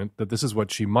judgment that this is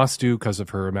what she must do because of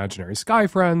her imaginary sky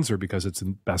friends or because it's in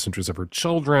the best interest of her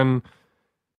children,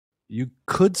 you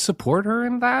could support her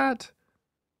in that.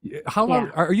 How long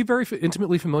are you very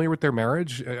intimately familiar with their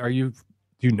marriage? Do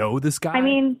you know this guy? I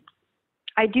mean,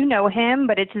 I do know him,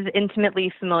 but it's as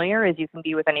intimately familiar as you can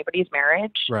be with anybody's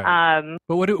marriage. Right.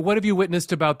 But what have you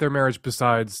witnessed about their marriage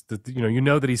besides that? You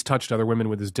know that he's touched other women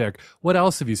with his dick. What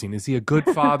else have you seen? Is he a good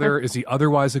father? Is he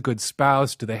otherwise a good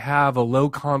spouse? Do they have a low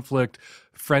conflict,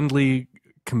 friendly,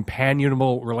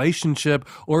 companionable relationship?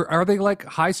 Or are they like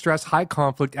high stress, high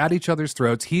conflict, at each other's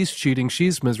throats? He's cheating,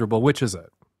 she's miserable. Which is it?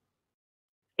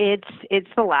 It's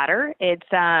the latter. It's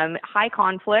high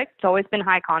conflict. It's always been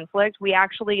high conflict. We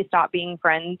actually stopped being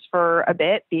friends for a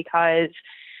bit because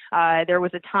there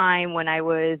was a time when I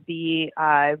was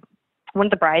one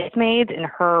of the bridesmaids in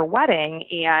her wedding,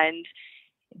 and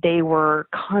they were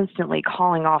constantly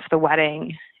calling off the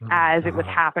wedding as it was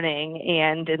happening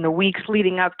and in the weeks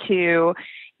leading up to.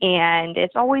 And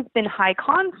it's always been high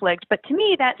conflict, but to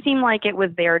me, that seemed like it was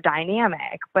their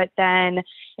dynamic. But then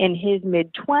in his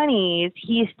mid-20s,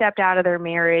 he stepped out of their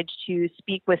marriage to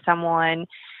speak with someone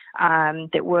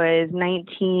that was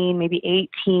 19, maybe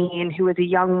 18, who was a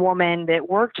young woman that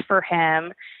worked for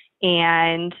him.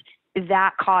 And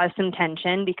that caused some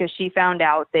tension because she found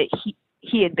out that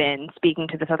he had been speaking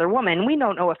to this other woman. We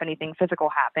don't know if anything physical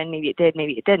happened. Maybe it did,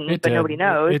 maybe it didn't, but nobody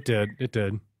knows. It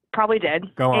did. Probably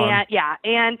did. Go on. And yeah,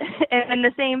 and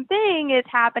the same thing is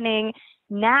happening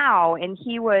now. And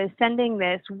he was sending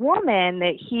this woman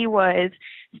that he was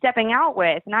stepping out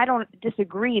with. And I don't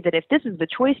disagree that if this is the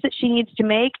choice that she needs to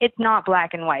make, it's not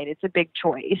black and white. It's a big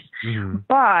choice. Mm-hmm.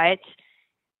 But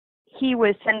he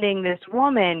was sending this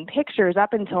woman pictures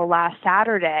up until last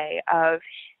Saturday of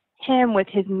him with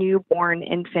his newborn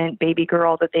infant baby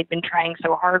girl that they'd been trying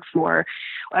so hard for,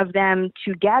 of them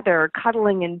together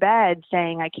cuddling in bed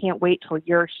saying, I can't wait till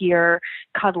you're here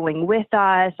cuddling with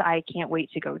us. I can't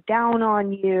wait to go down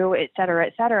on you, et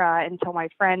cetera, until my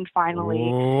friend finally...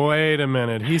 Wait a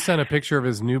minute. He sent a picture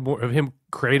of him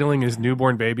cradling his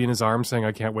newborn baby in his arms saying,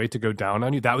 I can't wait to go down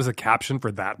on you. That was a caption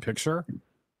for that picture?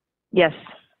 Yes.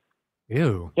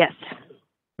 Ew. Yes.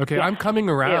 Okay, yeah. I'm coming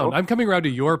around. Ew. I'm coming around to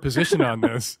your position on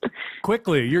this.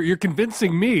 Quickly, you're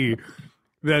convincing me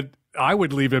that I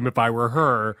would leave him if I were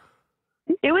her.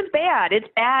 It was bad. It's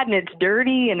bad and it's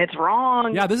dirty and it's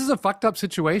wrong. Yeah, this is a fucked up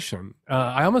situation.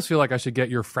 I almost feel like I should get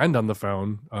your friend on the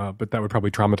phone, but that would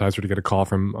probably traumatize her to get a call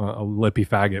from a lippy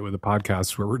faggot with a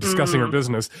podcast where we're discussing her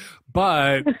business.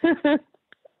 But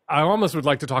I almost would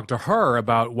like to talk to her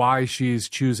about why she's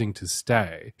choosing to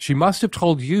stay. She must have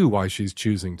told you why she's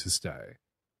choosing to stay.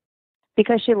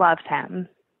 Because she loves him.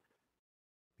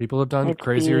 People have done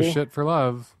crazier shit for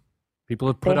love. People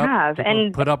have put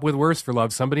up with worse for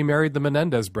love. Somebody married the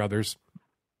Menendez brothers.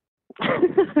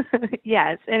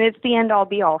 Yes, and it's the end all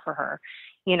be all for her.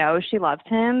 You know, she loves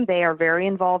him. They are very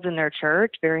involved in their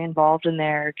church, very involved in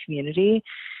their community.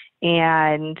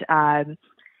 And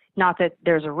not that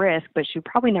there's a risk, but she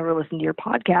probably never listened to your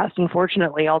podcast,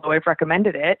 unfortunately, although I've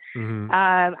recommended it. Mm-hmm.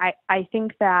 I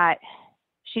think that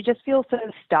she just feels so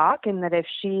stuck, and that if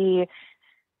she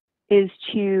is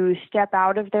to step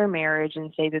out of their marriage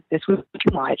and say that this was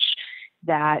too much,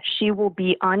 that she will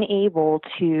be unable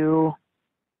to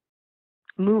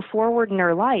move forward in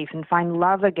her life and find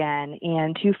love again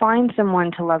and to find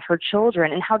someone to love her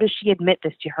children. And how does she admit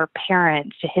this to her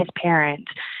parents, to his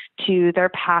parents, to their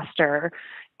pastor,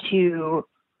 to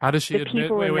the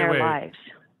people in their lives?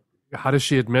 How does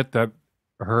she admit that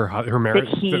her marriage,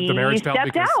 the marriage fell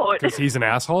because he's an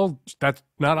asshole? That's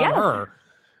not on her.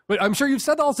 But I'm sure you've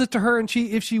said all this to her, and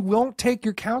if she won't take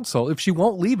your counsel, if she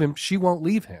won't leave him, she won't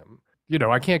leave him. You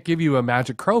know, I can't give you a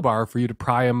magic crowbar for you to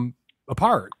pry him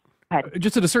apart. Right.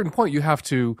 Just at a certain point, you have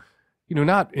to,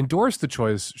 not endorse the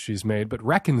choice she's made, but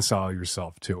reconcile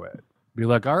yourself to it. Be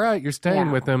like, all right, you're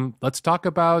staying with him. Let's talk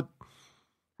about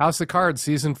House of Cards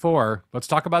season 4. Let's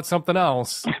talk about something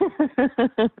else.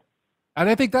 And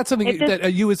I think that's something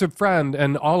that you as a friend,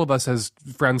 and all of us as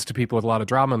friends to people with a lot of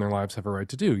drama in their lives, have a right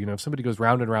to do. If somebody goes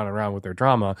round and round and round with their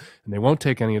drama and they won't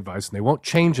take any advice and they won't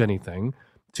change anything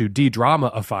to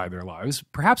de-dramaify their lives,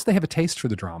 perhaps they have a taste for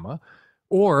the drama,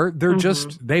 or they're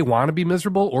just, they want to be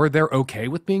miserable, or they're okay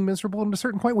with being miserable. And at a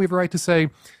certain point, we have a right to say,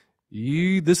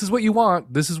 this is what you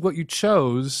want. This is what you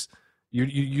chose.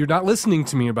 You're not listening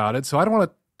to me about it. So I don't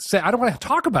want to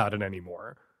talk about it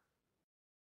anymore.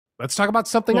 Let's talk about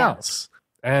something else.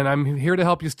 And I'm here to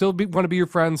help you still want to be your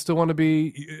friend, still want to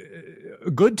be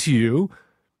good to you.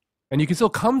 And you can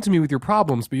still come to me with your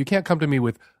problems, but you can't come to me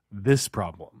with this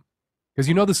problem. Because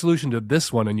you know the solution to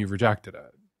this one and you've rejected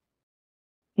it.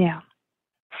 Yeah.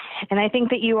 And I think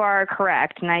that you are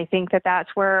correct. And I think that that's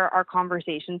where our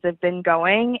conversations have been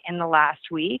going in the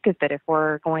last week, is that if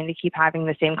we're going to keep having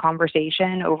the same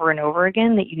conversation over and over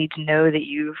again, that you need to know that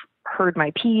you've heard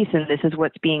my piece and this is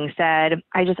what's being said.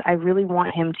 I really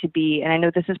want him to be, and I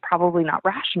know this is probably not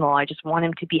rational, I just want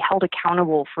him to be held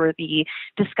accountable for the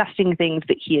disgusting things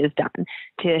that he has done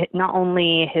to not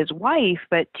only his wife,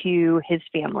 but to his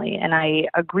family. And I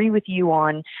agree with you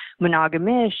on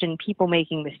monogamish and people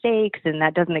making mistakes, and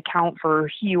that doesn't account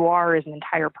for who you are as an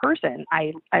entire person.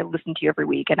 I listen to you every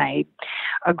week and I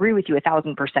agree with you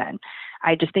 1,000%.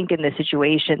 I just think in this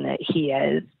situation that he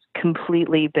has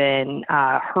completely been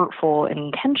hurtful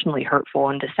and intentionally hurtful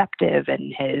and deceptive,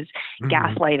 and has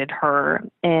gaslighted her.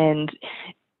 And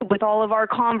with all of our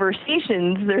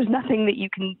conversations, there's nothing that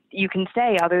you can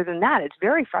say other than that. It's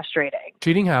very frustrating.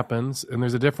 Cheating happens, and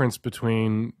there's a difference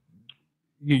between,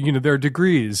 you know, there are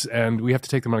degrees, and we have to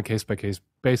take them on a case-by-case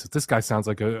basis. This guy sounds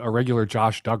like a regular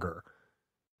Josh Duggar.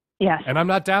 Yes. And I'm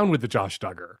not down with the Josh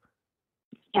Duggar.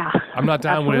 Yeah. I'm not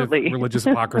down absolutely. with religious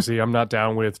hypocrisy. I'm not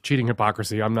down with cheating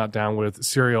hypocrisy. I'm not down with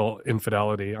serial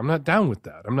infidelity. I'm not down with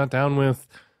that. I'm not down with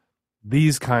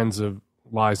these kinds of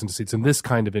lies and deceits and this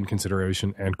kind of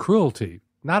inconsideration and cruelty.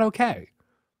 Not okay.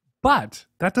 But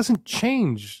that doesn't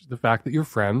change the fact that your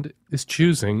friend is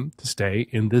choosing to stay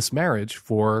in this marriage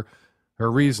for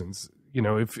her reasons. You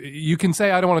know, if you can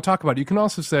say, I don't want to talk about it. You can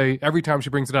also say, every time she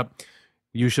brings it up,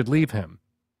 you should leave him.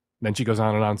 Then she goes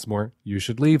on and on some more. You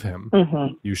should leave him.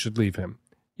 Mm-hmm. You should leave him.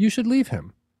 You should leave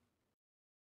him.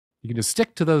 You can just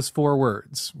stick to those 4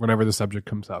 words whenever the subject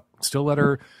comes up. Still let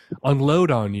her unload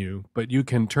on you, but you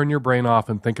can turn your brain off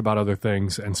and think about other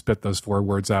things and spit those 4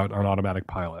 words out on automatic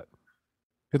pilot.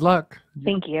 Good luck.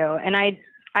 Thank you. And I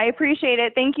appreciate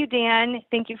it. Thank you, Dan.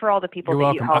 Thank you for all the people You're that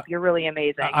welcome. you help. You're really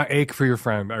amazing. I ache for your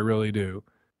friend. I really do.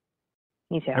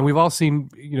 Me too. And we've all seen,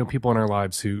 you know, people in our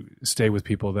lives who stay with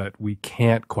people that we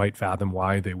can't quite fathom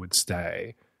why they would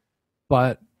stay.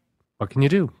 But what can you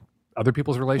do? Other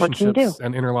people's relationships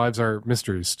and inner lives are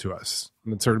mysteries to us.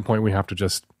 And at a certain point, we have to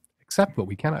just accept what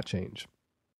we cannot change.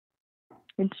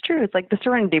 It's true. It's like the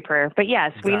serenity prayer. But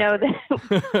yes, Exactly.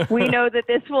 we know that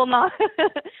this will not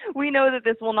we know that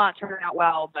this will not turn out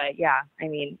well. But yeah, I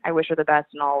mean, I wish her the best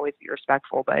and I'll always be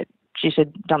respectful, but she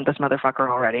should dump this motherfucker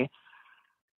already.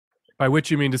 By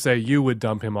which you mean to say you would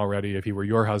dump him already if he were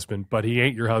your husband, but he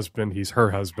ain't your husband, he's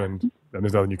her husband, and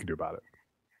there's nothing you can do about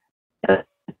it.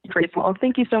 Grateful.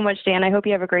 Thank you so much, Dan. I hope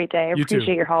you have a great day. I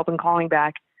appreciate your help and calling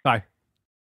back. Bye.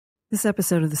 This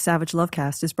episode of the Savage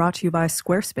Lovecast is brought to you by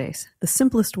Squarespace, the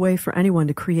simplest way for anyone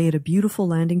to create a beautiful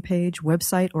landing page,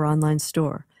 website, or online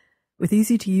store. With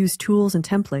easy-to-use tools and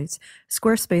templates,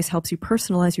 Squarespace helps you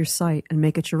personalize your site and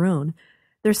make it your own.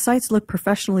 Their sites look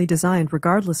professionally designed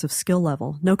regardless of skill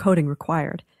level, no coding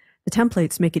required. The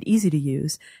templates make it easy to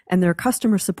use, and their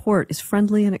customer support is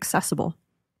friendly and accessible.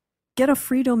 Get a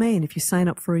free domain if you sign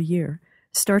up for a year.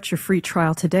 Start your free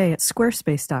trial today at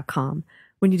squarespace.com.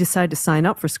 When you decide to sign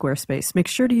up for Squarespace, make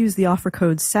sure to use the offer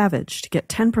code SAVAGE to get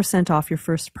 10% off your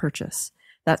first purchase.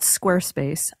 That's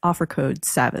Squarespace, offer code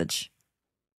SAVAGE.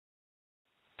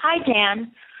 Hi,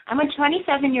 Dan. I'm a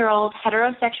 27-year-old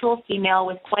heterosexual female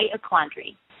with quite a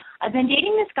quandary. I've been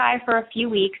dating this guy for a few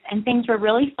weeks, and things were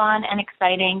really fun and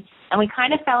exciting, and we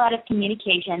kind of fell out of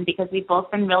communication because we've both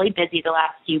been really busy the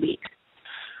last few weeks.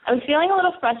 I was feeling a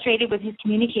little frustrated with his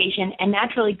communication and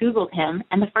naturally Googled him,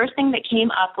 and the first thing that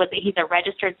came up was that he's a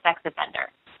registered sex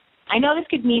offender. I know this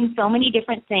could mean so many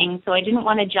different things, so I didn't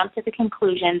want to jump to the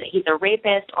conclusion that he's a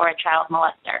rapist or a child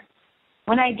molester.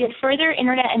 When I did further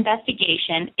internet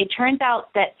investigation, it turns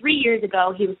out that 3 years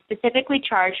ago he was specifically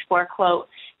charged for, quote,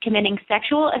 committing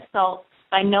sexual assault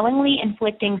by knowingly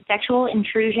inflicting sexual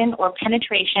intrusion or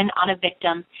penetration on a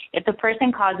victim if the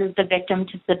person causes the victim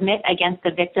to submit against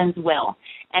the victim's will,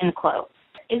 end quote.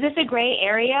 Is this a gray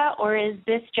area, or is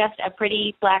this just a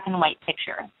pretty black and white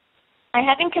picture? I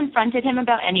haven't confronted him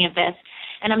about any of this,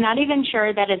 and I'm not even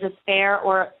sure that is a fair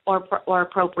or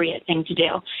appropriate thing to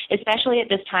do, especially at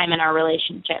this time in our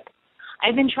relationship.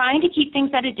 I've been trying to keep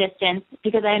things at a distance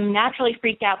because I am naturally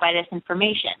freaked out by this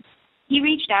information. He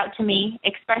reached out to me,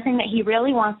 expressing that he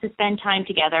really wants to spend time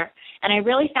together, and I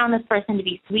really found this person to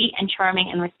be sweet and charming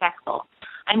and respectful.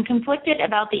 I'm conflicted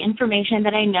about the information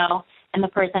that I know and the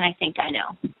person I think I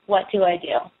know. What do I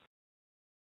do?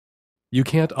 You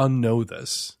can't unknow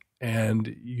this.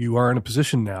 And you are in a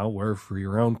position now where, for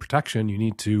your own protection, you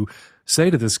need to say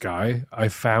to this guy, I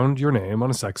found your name on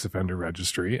a sex offender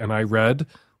registry, and I read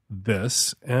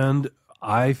this, and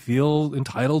I feel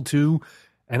entitled to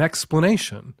an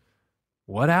explanation.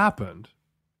 What happened?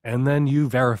 And then you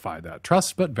verify that.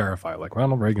 Trust but verify, like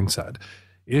Ronald Reagan said.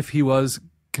 If he was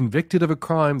convicted of a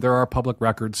crime, there are public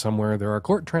records somewhere. There are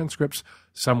court transcripts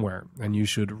somewhere. And you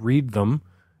should read them,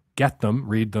 get them,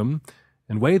 read them,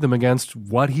 and weigh them against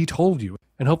what he told you.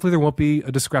 And hopefully there won't be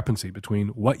a discrepancy between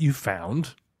what you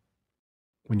found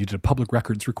when you did a public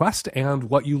records request and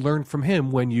what you learned from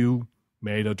him when you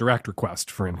made a direct request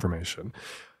for information.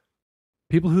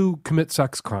 People who commit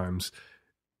sex crimes,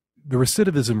 the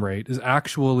recidivism rate is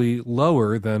actually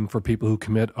lower than for people who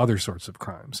commit other sorts of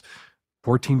crimes.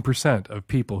 14% of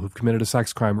people who've committed a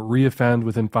sex crime reoffend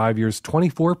within 5 years,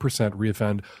 24%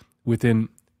 reoffend within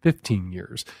 15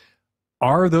 years.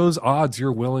 Are those odds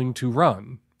you're willing to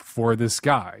run for this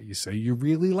guy? You say you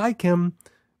really like him.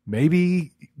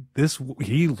 Maybe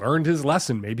he learned his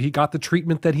lesson. Maybe he got the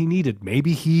treatment that he needed.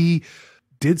 Maybe he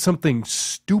did something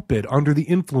stupid under the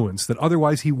influence that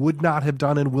otherwise he would not have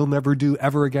done and will never do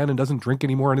ever again, and doesn't drink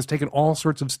anymore and has taken all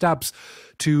sorts of steps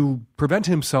to prevent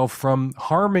himself from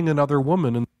harming another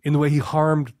woman in the way he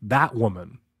harmed that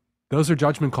woman. Those are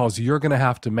judgment calls you're going to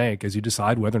have to make as you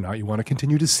decide whether or not you want to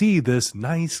continue to see this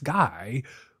nice guy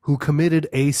who committed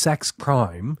a sex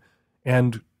crime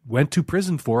and went to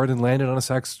prison for it and landed on a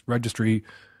sex registry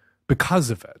because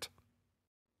of it.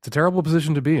 It's a terrible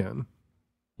position to be in.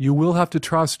 You will have to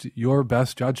trust your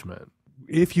best judgment.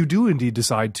 If you do indeed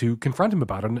decide to confront him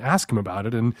about it and ask him about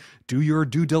it and do your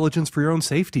due diligence for your own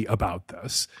safety about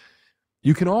this,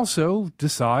 you can also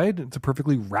decide, it's a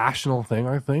perfectly rational thing,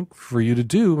 I think, for you to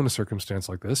do in a circumstance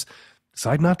like this,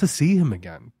 decide not to see him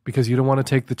again because you don't want to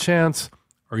take the chance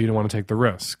or you don't want to take the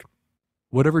risk.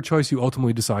 Whatever choice you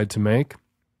ultimately decide to make,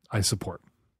 I support.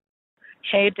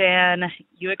 Hey, Dan,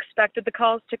 you expected the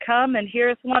calls to come, and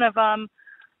here's one of them.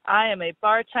 I am a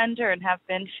bartender and have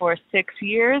been for 6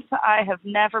 years. I have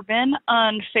never been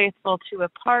unfaithful to a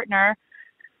partner.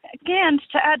 And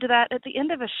to add to that, at the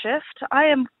end of a shift, I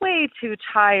am way too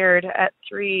tired at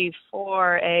 3,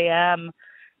 4 a.m.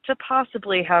 to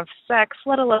possibly have sex,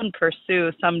 let alone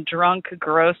pursue some drunk,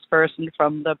 gross person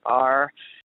from the bar.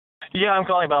 Yeah, I'm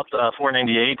calling about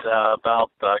 498,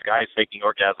 about guys faking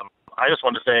orgasm. I just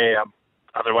wanted to say I'm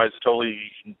otherwise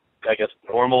totally, I guess,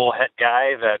 normal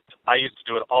guy that I used to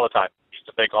do it all the time. Used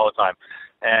to fake all the time.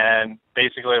 And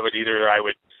basically I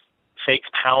would fake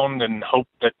pound and hope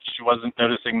that she wasn't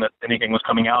noticing that anything was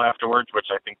coming out afterwards,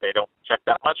 which I think they don't check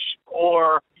that much,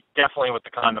 or definitely with the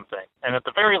condom thing. And at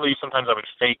the very least, sometimes I would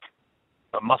fake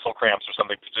muscle cramps or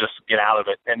something to just get out of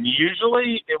it. And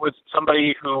usually it was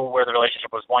somebody where the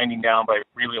relationship was winding down, but I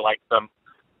really liked them,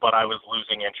 but I was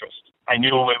losing interest. I knew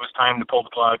it was time to pull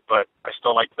the plug, but I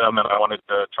still liked them and I wanted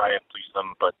to try and please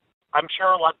them. But I'm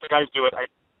sure lots of guys do it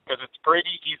because it's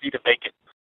pretty easy to fake it.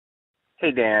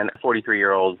 Hey, Dan,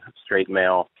 43-year-old straight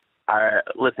male.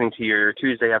 Listening to your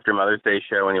Tuesday after Mother's Day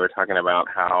show, and you were talking about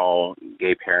how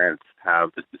gay parents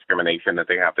have this discrimination that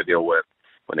they have to deal with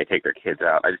when they take their kids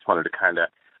out. I just wanted to kind of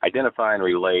identify and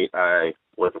relate. I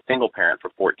was a single parent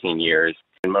for 14 years,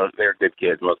 and they're good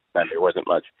kids. Most of the time there wasn't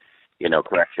much,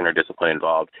 correction or discipline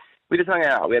involved. We just hung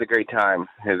out. We had a great time.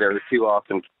 There were 2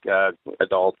 awesome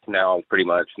adults now, pretty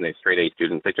much, and they're straight A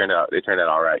students. They turned out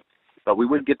all right. But we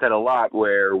would get that a lot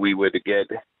where we would get,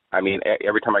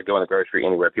 every time I go in the grocery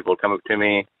anywhere, people would come up to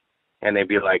me and they'd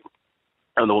be like,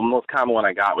 the most common one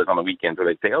I got was on the weekends where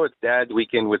they'd say, oh, it's Dad's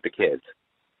weekend with the kids.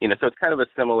 So it's kind of a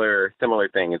similar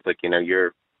thing. It's like,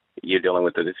 you're dealing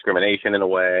with the discrimination in a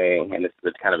way, and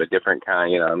it's kind of a different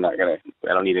kind. I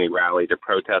don't need any rallies or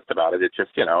protest about it. It's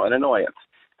just, an annoyance.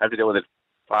 I have to deal with it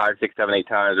 5, 6, 7, 8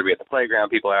 times. Or be at the playground,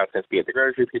 people asking us, be at the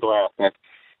grocery, people asking us.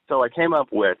 So I came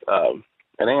up with an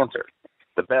answer.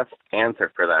 The best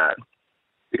answer for that,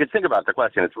 because think about the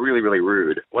question, it's really, really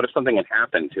rude. What if something had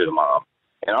happened to the mom?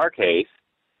 In our case,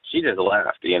 she just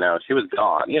left, she was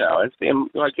gone,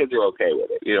 my kids were okay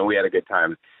with it. We had a good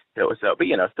time. But still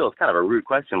it's kind of a rude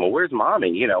question. Well, where's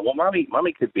mommy? Well,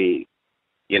 mommy could be,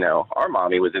 our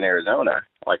mommy was in Arizona,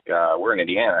 we're in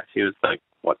Indiana. She was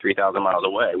 3,000 miles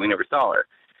away. We never saw her.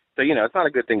 So, it's not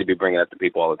a good thing to be bringing up to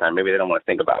people all the time. Maybe they don't want to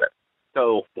think about it.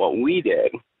 So what we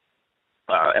did,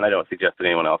 and I don't suggest that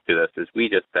anyone else do this, is we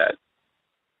just said,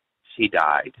 she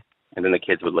died. And then the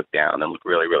kids would look down and look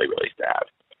really, really, really sad.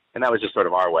 And that was just sort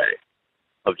of our way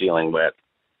of dealing with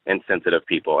insensitive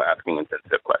people asking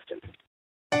insensitive questions.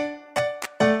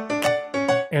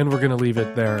 And we're going to leave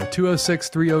it there.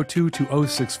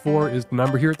 206-302-2064 is the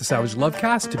number here at the Savage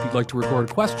Lovecast. If you'd like to record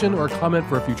a question or a comment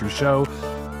for a future show,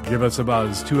 give us a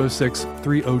buzz,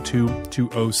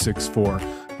 206-302-2064.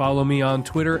 Follow me on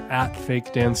Twitter at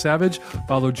FakeDanSavage.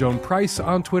 Follow Joan Price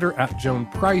on Twitter at Joan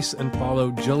Price. And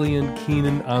follow Jillian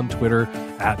Keenan on Twitter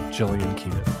at Jillian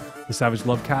Keenan. The Savage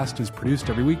Lovecast is produced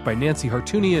every week by Nancy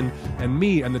Hartunian and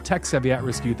me and the tech-savvy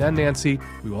at-risk youth and Nancy.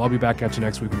 We will all be back at you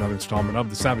next week with another installment of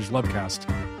the Savage Lovecast.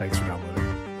 Thanks for downloading.